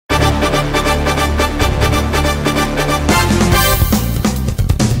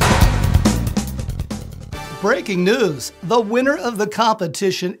Breaking news, the winner of the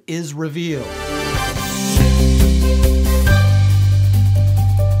competition is revealed.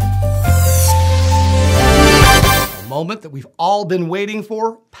 The moment that we've all been waiting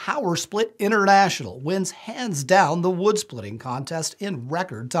for, Powersplit International wins hands down the wood splitting contest in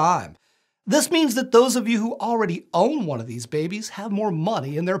record time. This means that those of you who already own one of these babies have more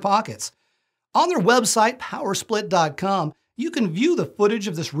money in their pockets. On their website, powersplit.com, you can view the footage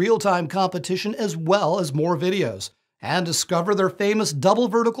of this real-time competition as well as more videos, and discover their famous double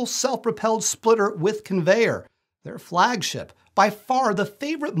vertical self-propelled splitter with conveyor, their flagship, by far the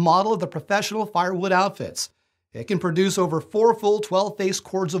favorite model of the professional firewood outfits. It can produce over 4 full 12-face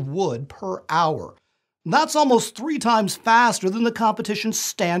cords of wood per hour. That's almost 3 times faster than the competition's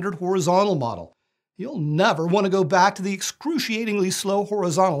standard horizontal model. You'll never want to go back to the excruciatingly slow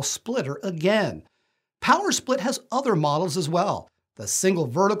horizontal splitter again. Powersplit has other models as well, the single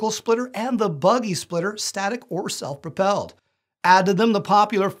vertical splitter and the Buggy Splitter, static or self-propelled. Add to them the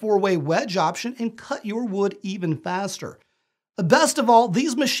popular 4-way wedge option and cut your wood even faster. The best of all,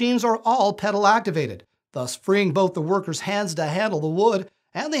 these machines are all pedal activated, thus freeing both the workers' hands to handle the wood,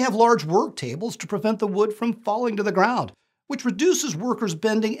 and they have large work tables to prevent the wood from falling to the ground, which reduces workers'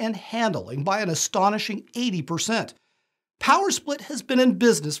 bending and handling by an astonishing 80%. Powersplit has been in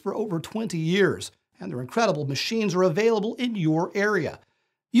business for over 20 years, and their incredible machines are available in your area.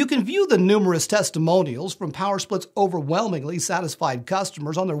 You can view the numerous testimonials from Powersplit's overwhelmingly satisfied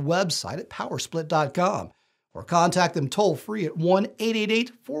customers on their website at powersplit.com, or contact them toll-free at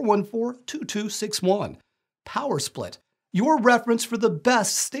 1-888-414-2261. Powersplit, your reference for the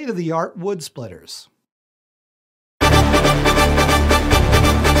best state-of-the-art wood splitters.